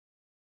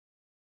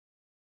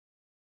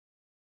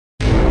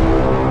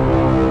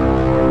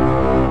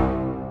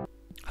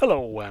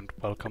Hello and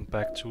welcome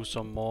back to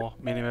some more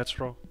Mini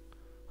Metro.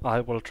 I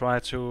will try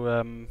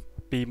to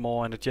be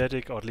more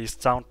energetic, or at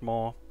least sound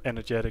more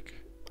energetic.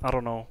 I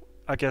don't know,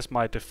 I guess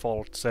my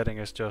default setting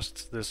is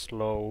just this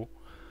low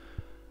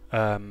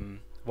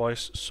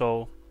voice,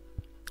 so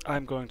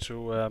I'm going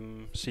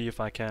to see if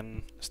I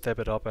can step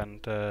it up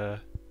and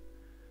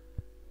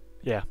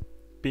yeah,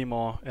 be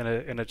more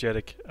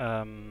energetic.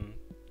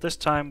 This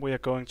time we are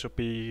going to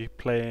be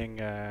playing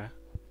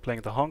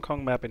the Hong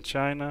Kong map in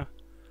China.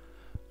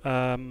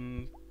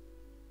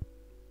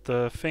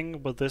 The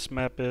thing with this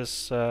map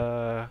is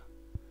there's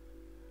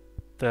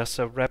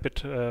a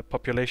rapid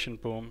population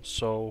boom,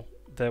 so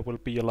there will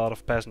be a lot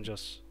of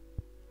passengers.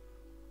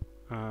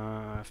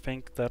 I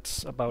think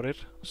that's about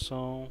it,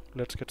 so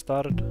let's get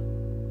started.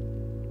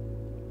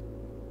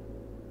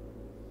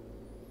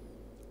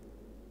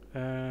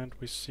 And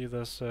we see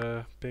there's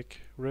a big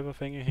river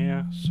thingy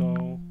here,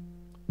 so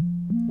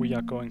we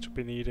are going to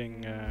be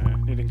needing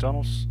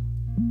tunnels.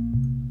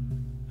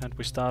 And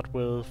we start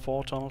with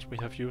 4 tunnels. We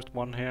have used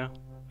 1 here,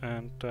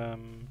 and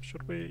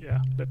should we?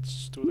 Yeah,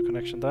 let's do the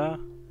connection there,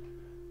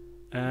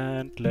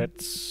 and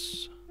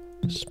let's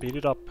speed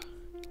it up.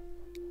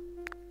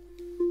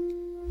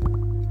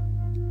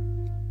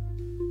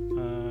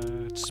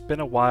 It's been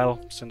a while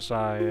since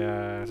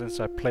I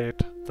played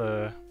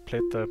the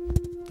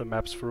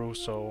maps through,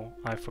 so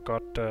I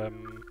forgot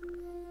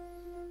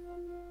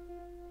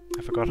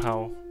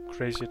how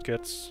crazy it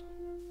gets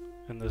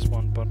in this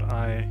one, but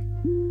I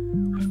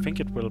think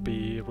it will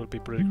be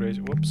pretty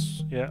crazy.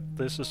 Whoops! Yeah,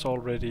 this is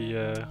already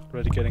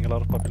getting a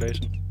lot of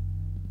population.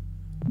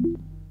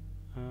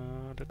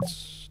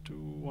 Let's do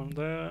 1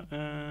 there,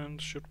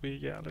 and should we?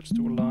 Yeah, let's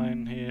do a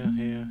line here.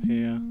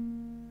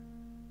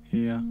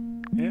 Yeah.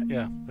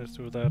 Let's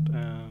do that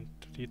and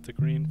delete the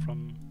green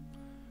from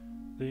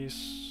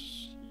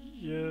these.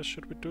 Yeah,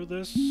 should we do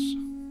this?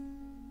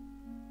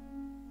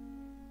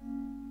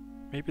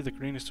 Maybe the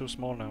green is too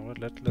small now.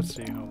 Let's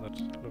see how that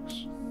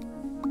looks.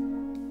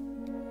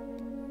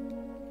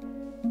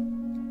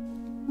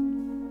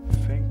 I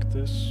think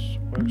this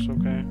works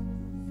okay.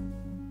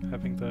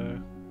 Having the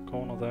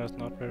corner there is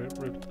not very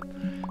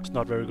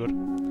good.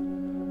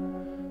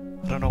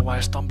 I don't know why I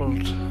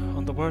stumbled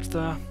on the words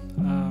there.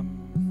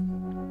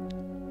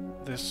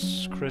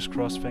 This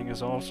crisscross thing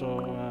is also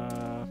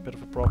a bit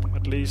of a problem.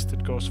 At least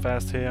it goes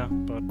fast here,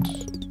 but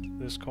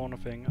this corner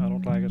thing, I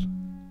don't like it.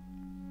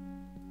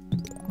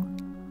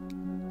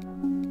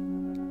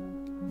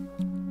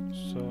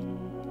 So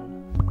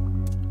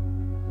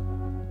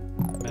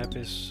map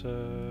is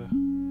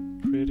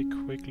pretty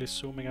quickly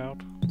zooming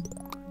out,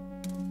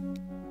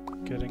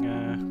 getting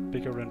a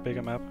bigger and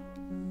bigger map.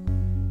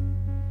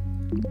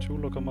 2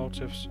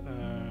 locomotives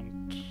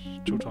and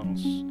 2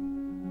 tunnels.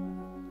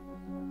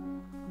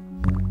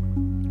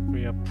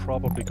 We are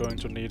probably going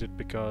to need it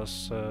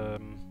because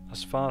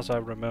as far as I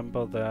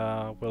remember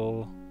there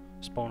will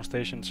spawn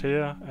stations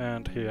here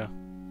and here.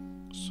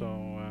 So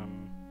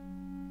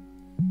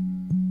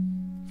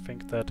I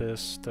think that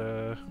is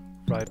the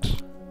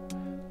right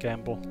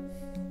gamble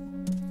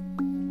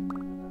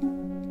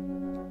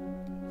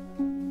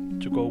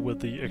to go with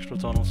the extra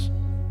tunnels.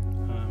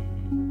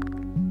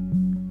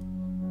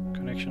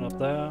 Connection up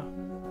there,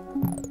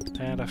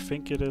 and I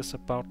think it is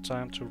about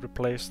time to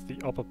replace the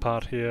upper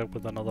part here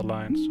with another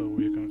line, so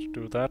we're going to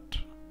do that.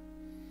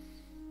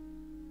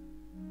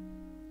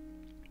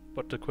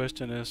 But the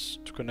question is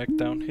to connect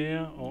down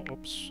here, or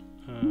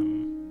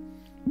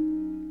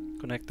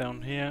connect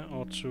down here,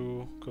 or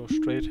to go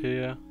straight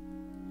here.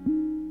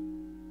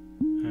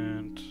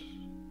 And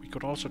we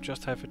could also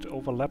just have it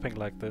overlapping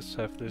like this,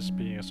 have this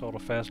being a sort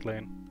of fast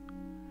lane.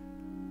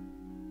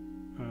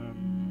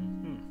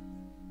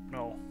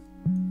 No.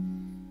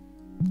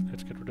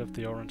 Let's get rid of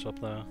the orange up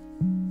there.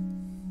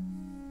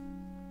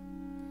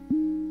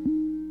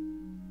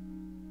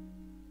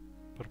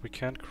 But we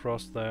can't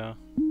cross there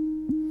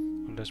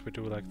unless we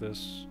do like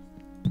this.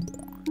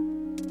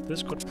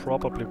 This could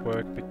probably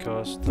work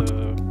because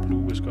the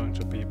blue is going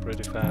to be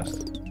pretty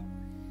fast.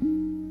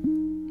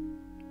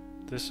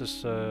 This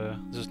is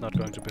not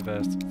going to be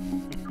fast.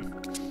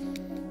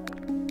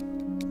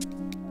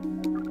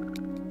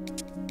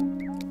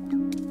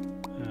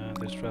 And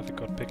this traffic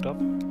got picked up.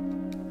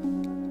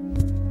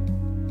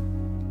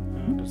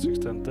 And let's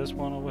extend this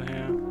one over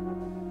here.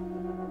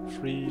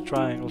 3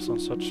 triangles on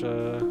such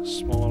a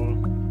small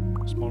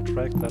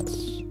track,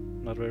 that's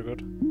not very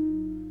good.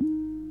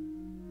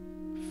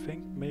 I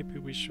think maybe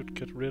we should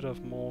get rid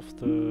of more of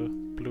the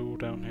blue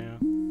down here.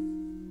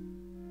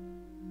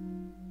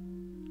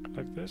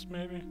 Like this,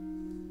 maybe?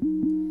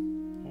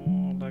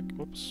 Or like,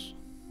 oops.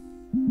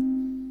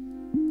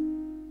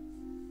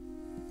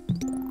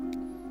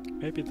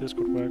 Maybe this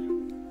could work.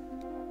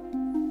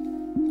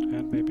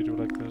 And maybe do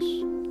like this.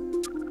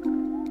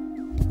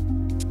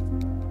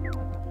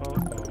 Uh-oh,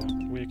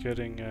 we're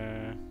getting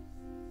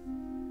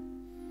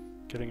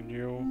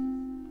new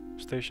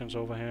stations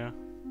over here.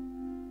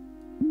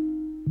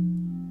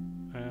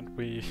 And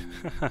we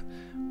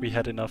we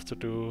had enough to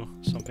do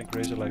something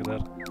crazy like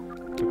that.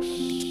 Looks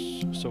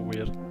so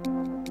weird,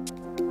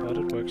 but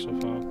it works so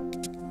far.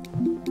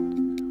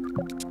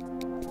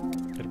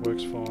 It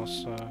works for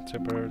us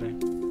temporarily.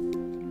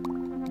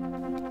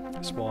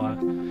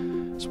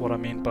 That's what I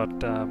mean, but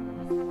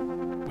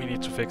we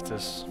need to fix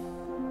this.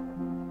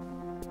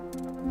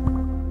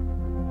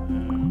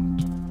 And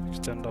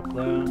extend up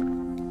there.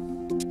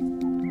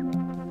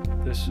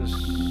 This is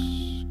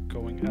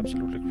going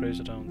absolutely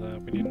crazy down there.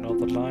 We need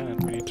another line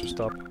and we need to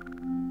stop.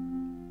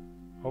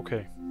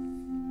 Okay.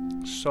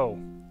 So,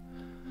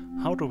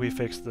 how do we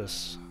fix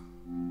this?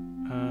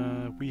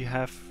 We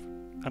have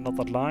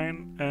another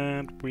line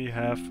and we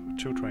have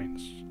 2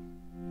 trains.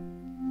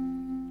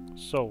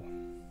 So,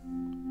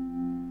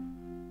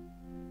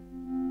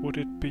 would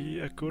it be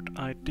a good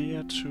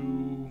idea to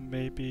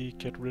maybe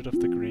get rid of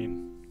the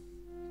green?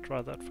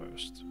 Try that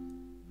first.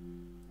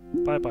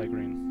 Bye bye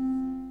green.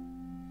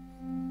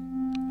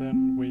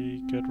 Then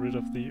we get rid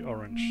of the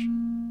orange.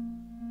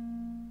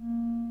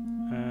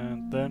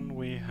 And then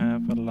we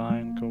have a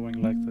line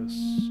going like this.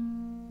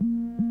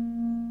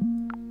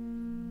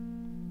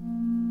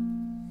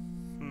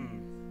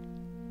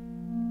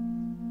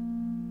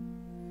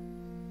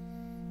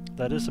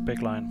 That is a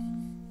big line.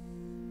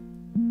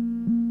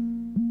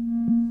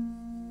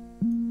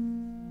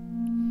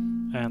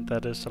 And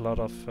that is a lot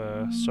of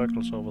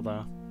circles over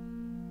there.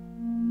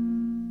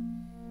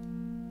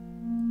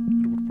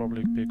 It would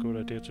probably be a good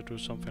idea to do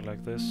something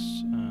like this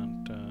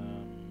and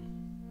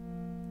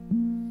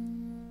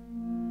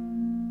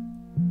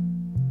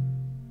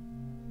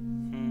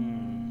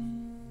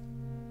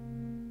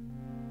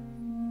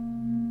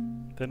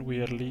then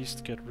we at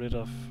least get rid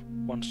of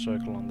 1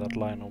 circle on that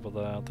line over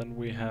there. Then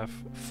we have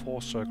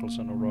 4 circles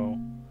in a row.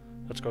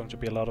 That's going to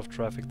be a lot of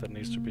traffic that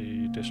needs to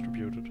be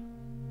distributed.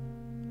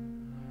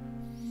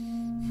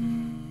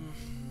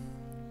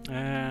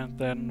 And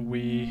then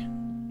we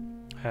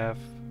have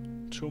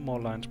 2 more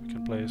lines we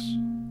can place.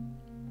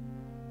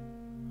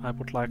 I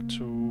would like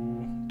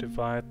to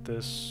divide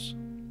this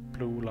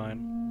blue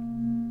line.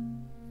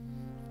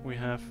 We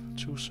have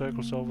 2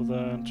 circles over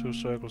there and 2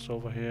 circles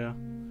over here.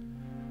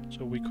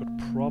 So we could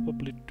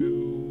probably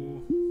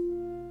do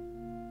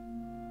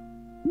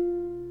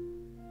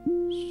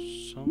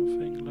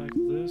something like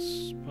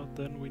this, but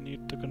then we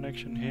need the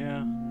connection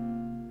here.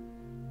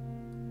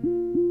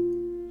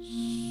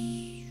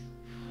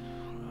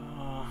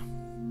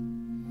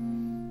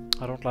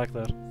 I don't like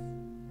that.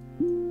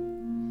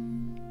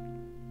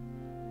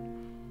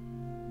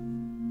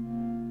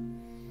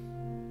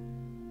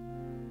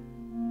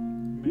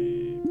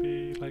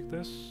 Maybe like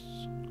this.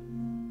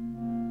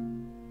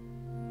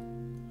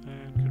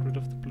 And get rid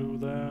of the blue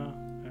there,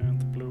 and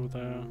the blue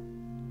there.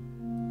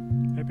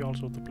 Maybe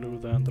also the blue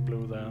there and the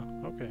blue there.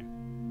 Okay.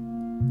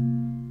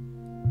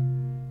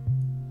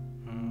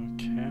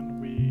 Can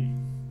we...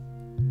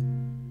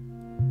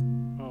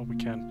 Oh, we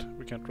can't.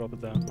 We can't drop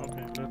it there.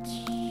 Okay, let's...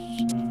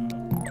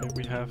 okay,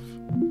 we have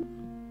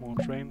more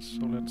trains,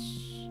 so let's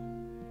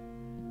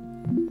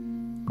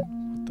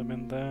put them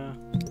in there.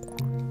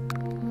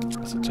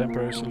 As a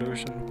temporary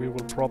solution, we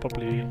will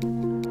probably...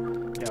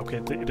 Yeah, okay,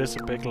 it is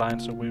a big line,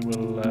 so we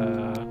will...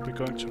 we're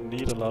going to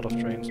need a lot of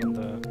trains on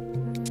the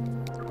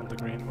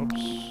green.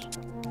 Oops.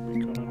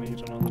 We're gonna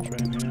need another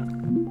train here.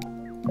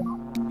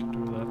 Can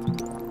do that.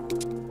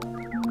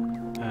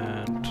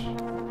 And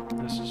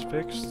this is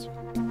fixed so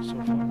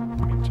far. I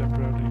mean,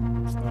 temporarily.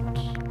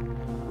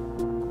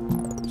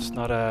 It's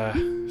not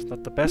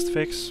the best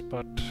fix,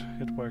 but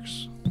it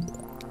works.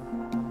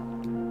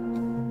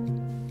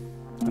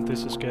 And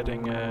this is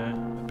getting a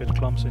bit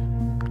clumsy.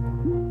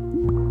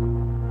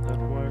 That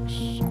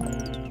works,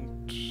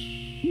 and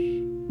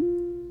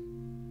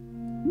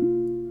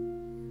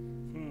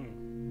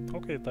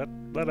okay, that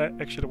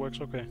actually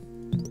works okay.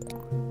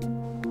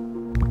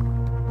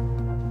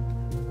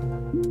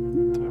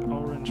 The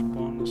orange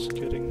one is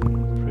getting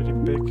pretty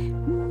big,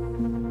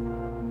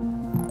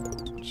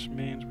 which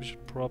means we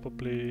should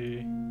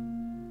probably...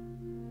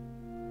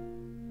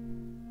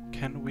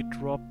 Can we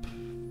drop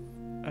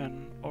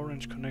an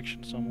orange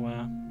connection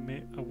somewhere?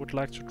 I would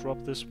like to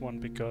drop this one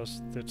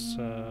because it's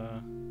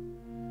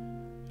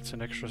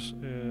an extra...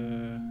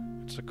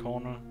 it's a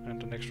corner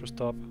and an extra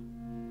stop.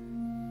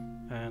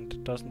 And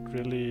it doesn't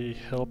really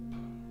help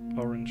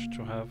orange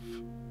to have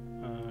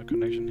a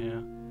connection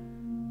here.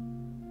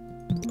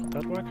 Would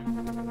that work?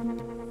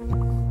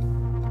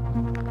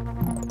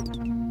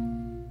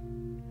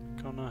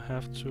 Gonna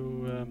have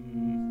to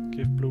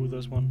give blue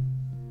this one.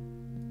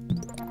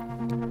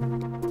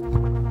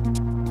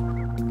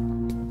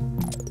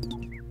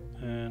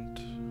 And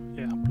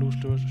yeah, blue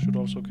should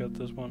also get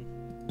this one.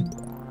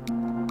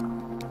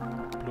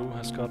 Blue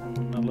has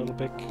gotten a little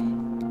big,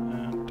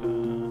 and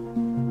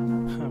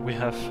we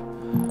have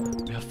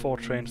 4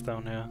 trains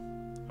down here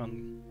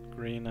on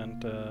green,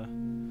 and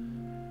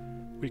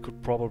we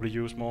could probably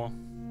use more.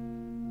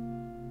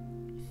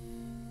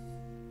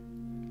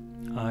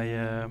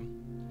 I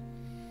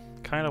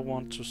kind of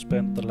want to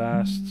spend the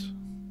last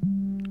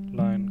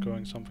line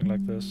going something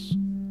like this.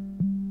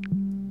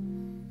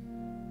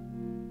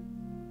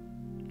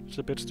 It's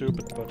a bit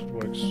stupid, but it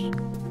works.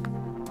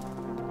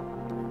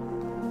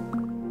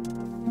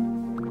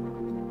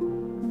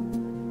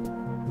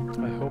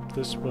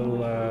 this will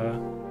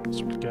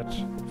get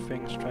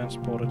things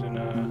transported in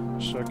a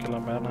circular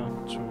manner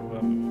to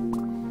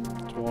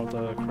all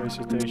the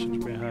crazy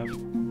stations we have.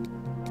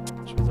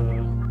 To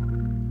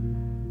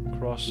the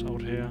cross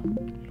out here,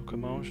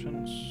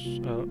 locomotions,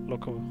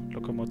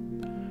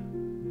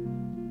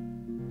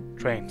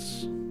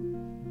 trains.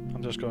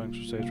 I'm just going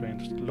to say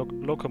trains.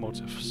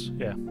 Locomotives,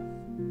 yeah.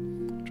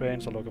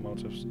 Trains or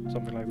locomotives,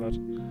 something like that.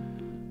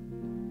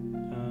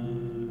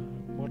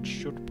 What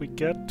should we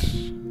get?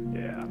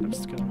 Yeah,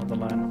 let's get another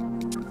line.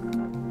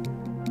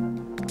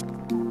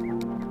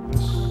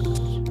 This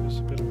is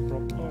a bit of a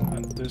problem. Oh,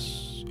 and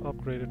this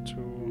upgraded to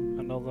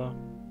another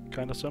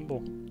kind of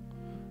symbol.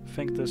 I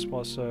think this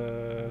was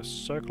a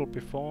circle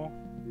before.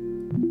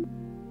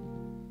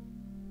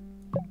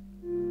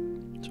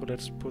 So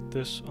let's put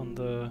this on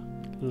the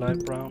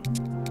light brown.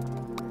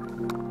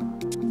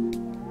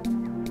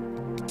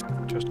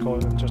 Just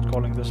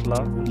calling this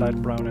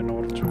light brown in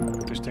order to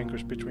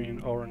distinguish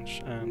between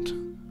orange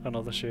and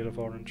another shade of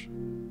orange.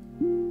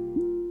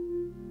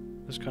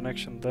 This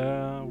connection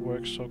there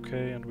works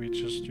okay, and we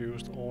just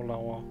used all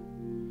our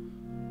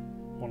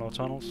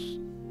tunnels.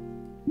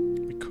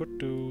 We could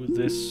do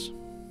this.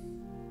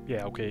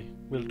 Yeah, okay,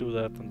 we'll do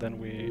that, and then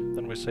we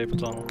save a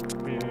tunnel.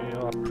 We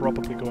are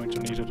probably going to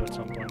need it at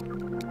some point.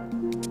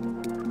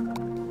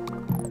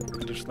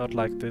 And it's not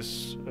like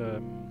this.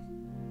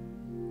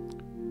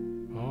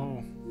 Oh,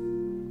 I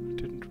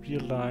didn't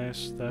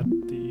realize that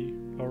the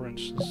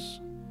orange is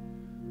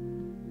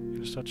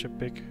such a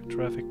big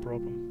traffic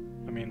problem.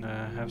 I mean,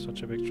 have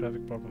such a big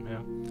traffic problem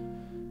here.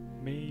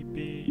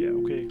 Maybe, yeah,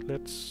 okay,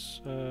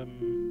 let's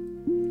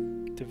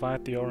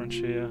divide the orange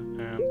here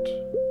and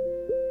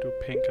do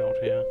pink out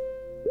here.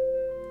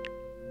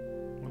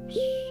 Oops,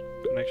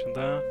 connection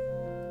there.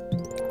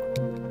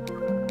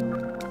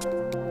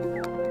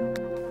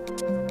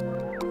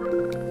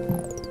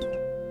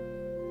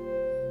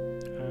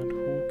 And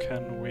who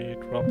can we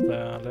drop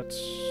there?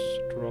 Let's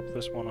drop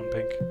this one on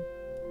pink.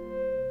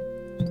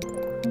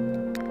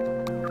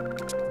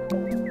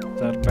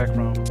 That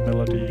background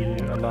melody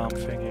alarm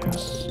thingy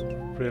is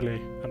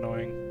really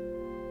annoying.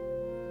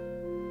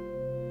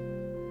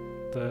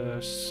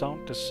 The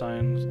sound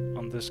design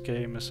on this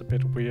game is a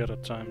bit weird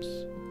at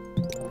times.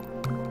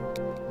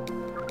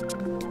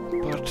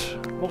 But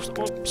most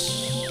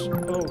oops.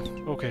 Oh,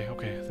 okay,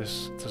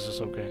 this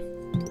is okay.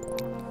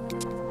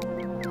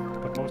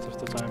 But most of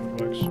the time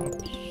it works.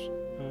 Oops.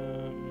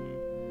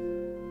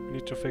 We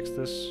need to fix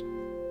this.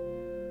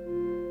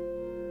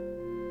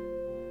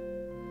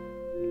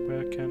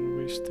 Where can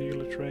we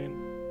steal a train?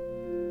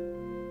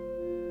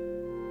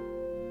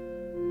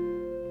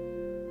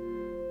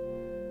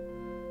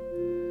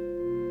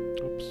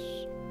 Oops.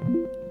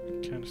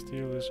 Can't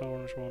steal this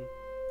orange one.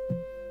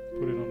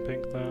 Put it on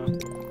pink there.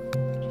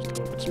 Just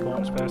hope it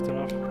spawns fast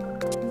enough.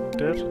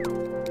 Dead.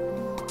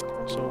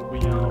 So we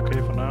are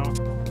okay for now.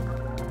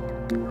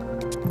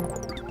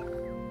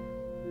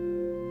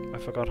 I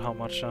forgot how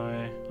much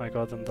I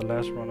got in the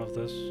last run of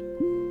this.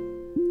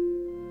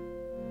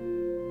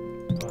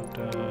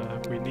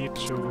 But we need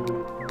to...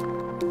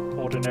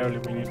 Ordinarily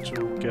we need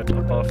to get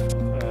above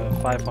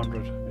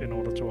 500 in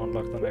order to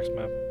unlock the next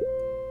map.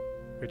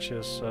 Which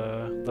is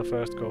the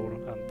first goal,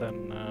 and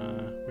then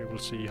we will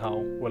see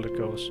how well it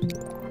goes.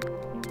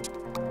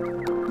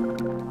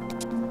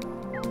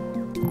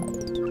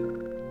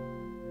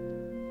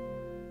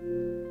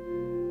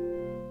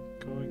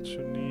 Going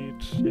to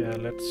need... yeah,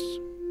 let's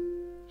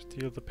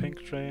steal the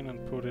pink train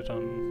and put it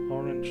on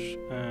orange.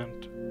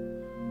 And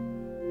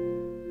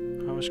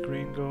how is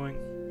green going?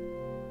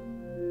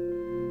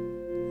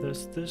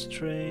 There's this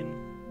train.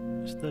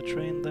 Is there a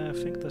train there? I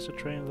think there's a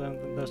train there, and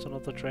then there's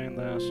another train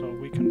there, so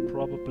we can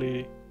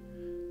probably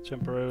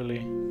temporarily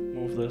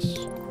move this.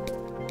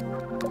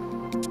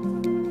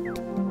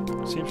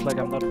 Seems like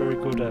I'm not very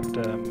good at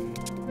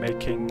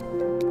making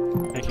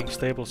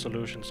stable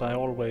solutions. I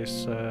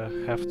always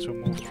have to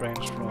move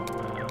trains from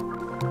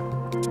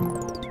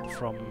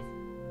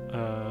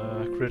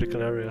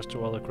critical areas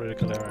to other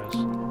critical areas.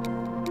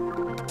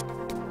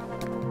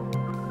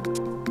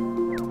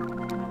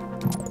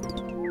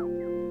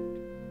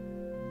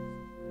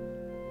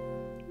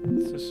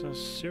 This is a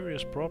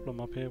serious problem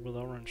up here with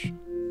orange.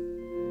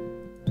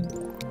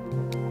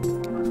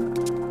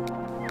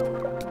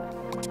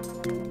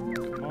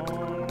 Come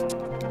on,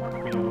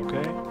 we are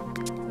okay.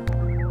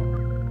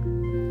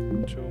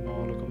 2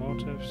 more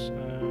locomotives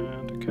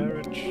and a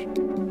carriage.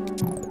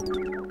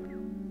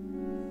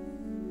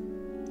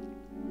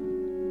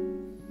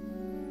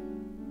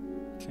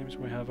 Seems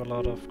we have a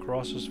lot of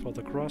crosses for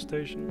the cross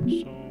station,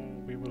 so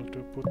we will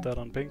put that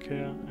on pink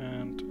here.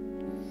 And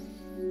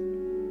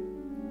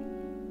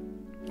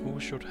who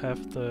should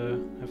have the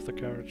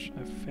carriage?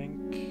 I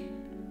think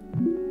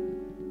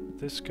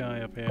this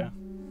guy up here.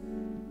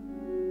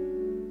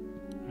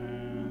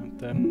 And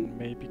then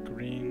maybe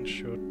green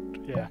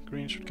should... yeah,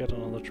 green should get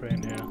another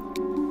train here.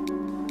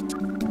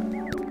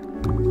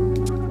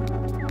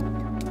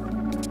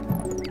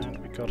 And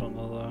we got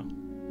another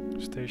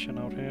station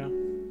out here.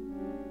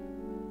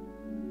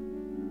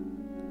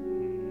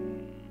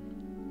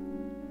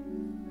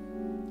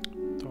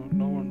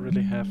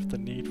 really have the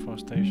need for a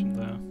station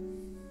there.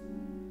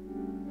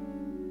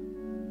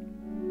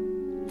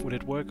 Would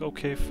it work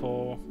okay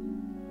for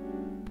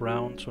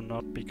brown to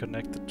not be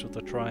connected to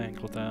the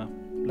triangle there?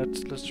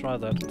 Let's try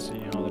that and see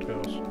how that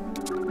goes.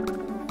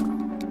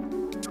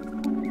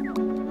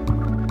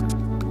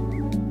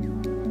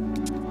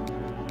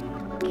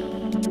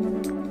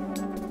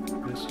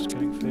 This is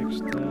getting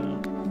fixed there.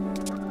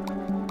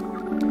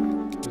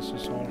 This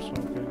is also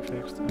getting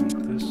fixed, and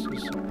this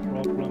is a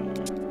problem.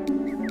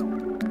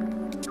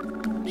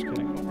 It's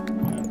getting up,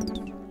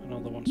 and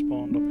another one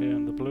spawned up here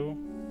in the blue.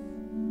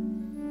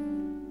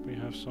 We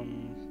have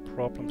some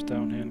problems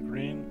down here in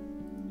green.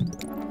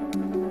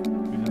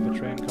 We have a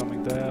train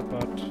coming there,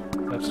 but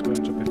that's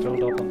going to be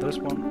filled up on this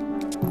one.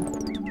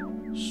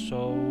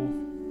 So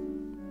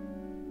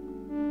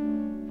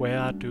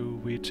where do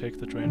we take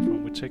the train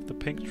from? We take the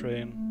pink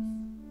train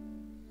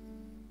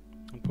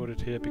and put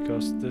it here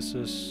because this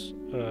is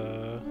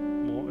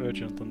more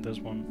urgent than this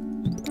one.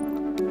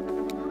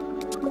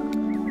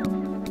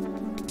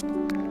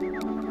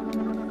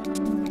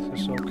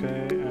 This is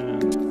okay,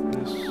 and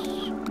this...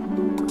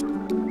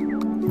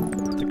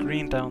 The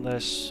green down there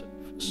is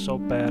so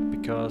bad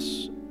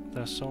because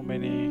there's so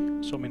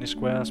many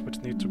squares which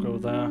need to go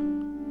there.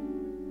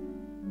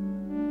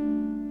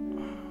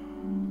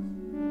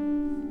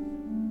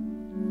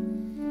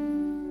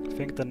 I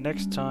think the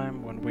next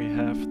time when we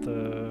have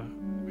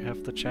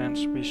the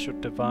chance, we should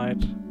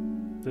divide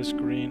this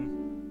green,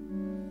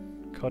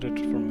 cut it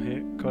from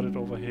here, cut it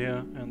over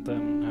here, and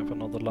then have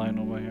another line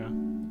over here.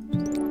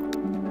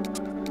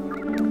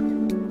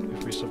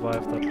 If we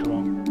survive that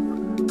long.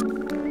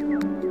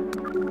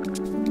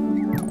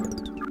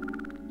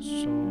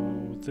 So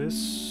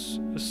this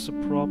is a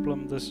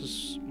problem. This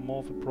is more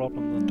of a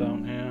problem than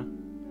down here.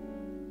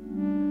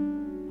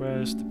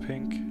 Where is the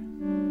pink?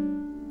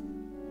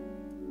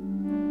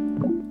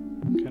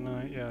 Can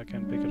I? Yeah, I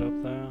can pick it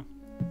up there.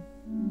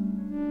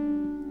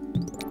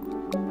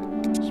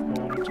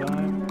 Spawn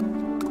time.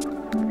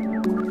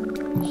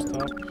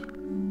 Stop.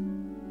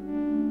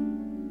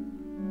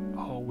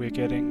 Oh, we're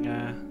getting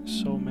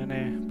so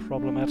many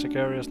problematic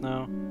areas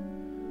now.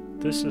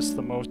 This is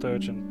the most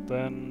urgent.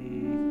 Then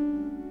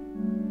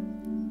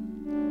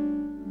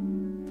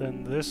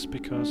this,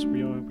 because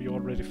we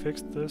already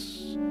fixed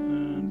this,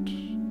 and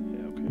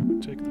yeah, okay, we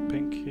take the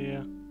pink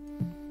here.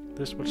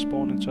 This will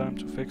spawn in time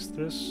to fix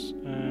this,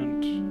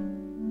 and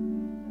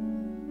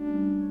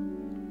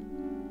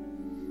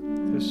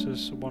this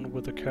is the one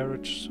with the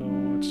carriage, so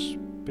it's a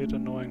bit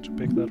annoying to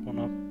pick that one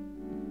up.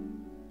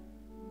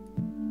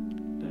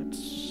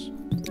 Let's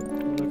go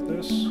like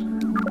this.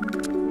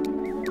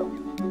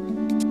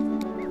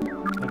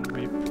 Then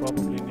we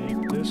probably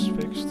need this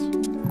fixed.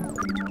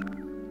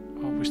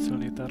 We still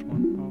need that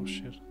one. Oh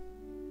shit.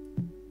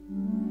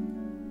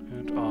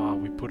 And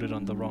we put it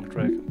on the wrong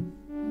track.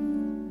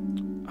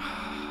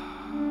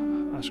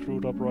 I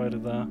screwed up right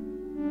there.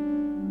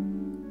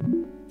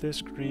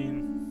 This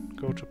green,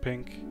 go to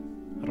pink.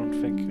 I don't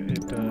think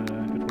it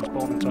will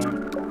spawn in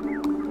time.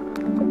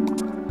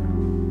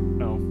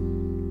 No.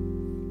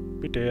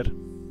 We did.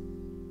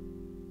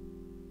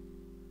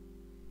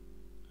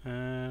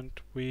 And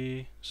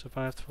we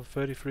survived for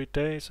 33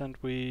 days and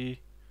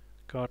we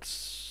got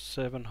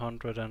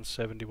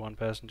 771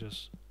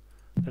 passengers.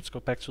 Let's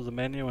go back to the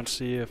menu and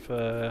see if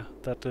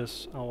that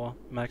is our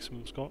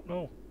maximum score.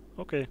 No,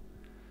 okay.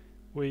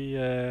 We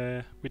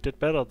did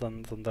better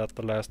than that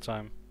the last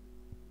time.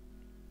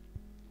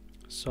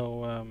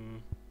 So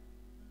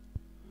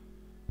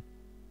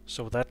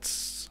so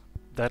that's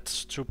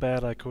too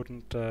bad. I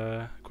couldn't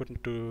do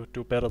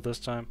better this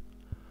time.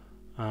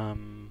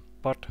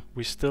 But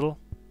we still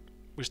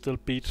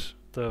beat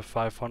the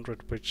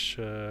 500, which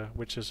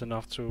is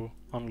enough to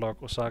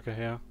unlock Osaka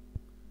here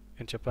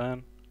in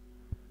Japan,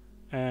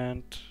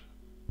 and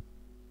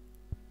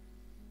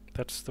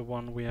that's the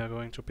one we are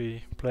going to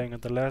be playing in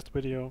the last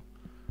video.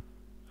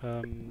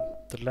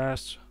 The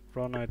last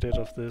run I did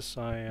of this,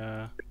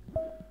 I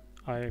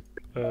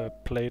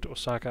played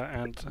Osaka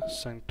and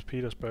St.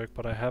 Petersburg,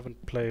 but I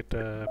haven't played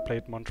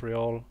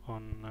Montreal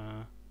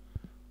on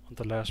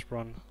the last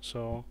run.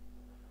 So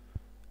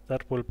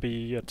that will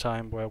be a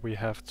time where we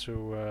have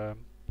to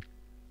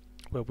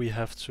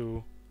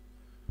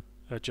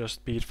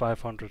just beat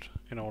 500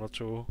 in order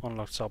to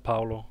unlock Sao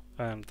Paulo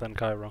and then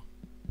Cairo.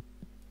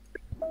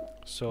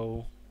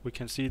 So we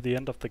can see the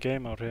end of the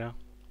game out here.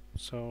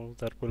 So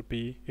that will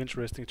be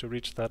interesting to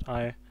reach that.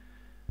 I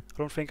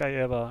don't think I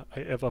ever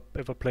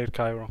played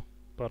Cairo,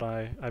 but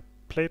I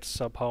played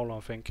Sao Paulo,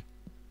 I think.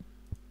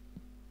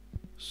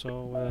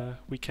 So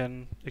we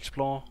can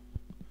explore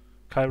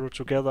Cairo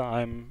together.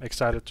 I'm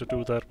excited to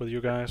do that with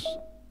you guys.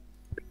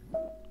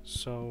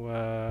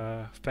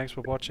 So thanks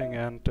for watching,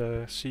 and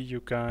see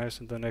you guys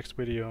in the next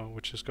video,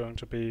 which is going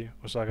to be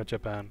Osaka,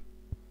 Japan.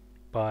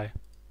 Bye.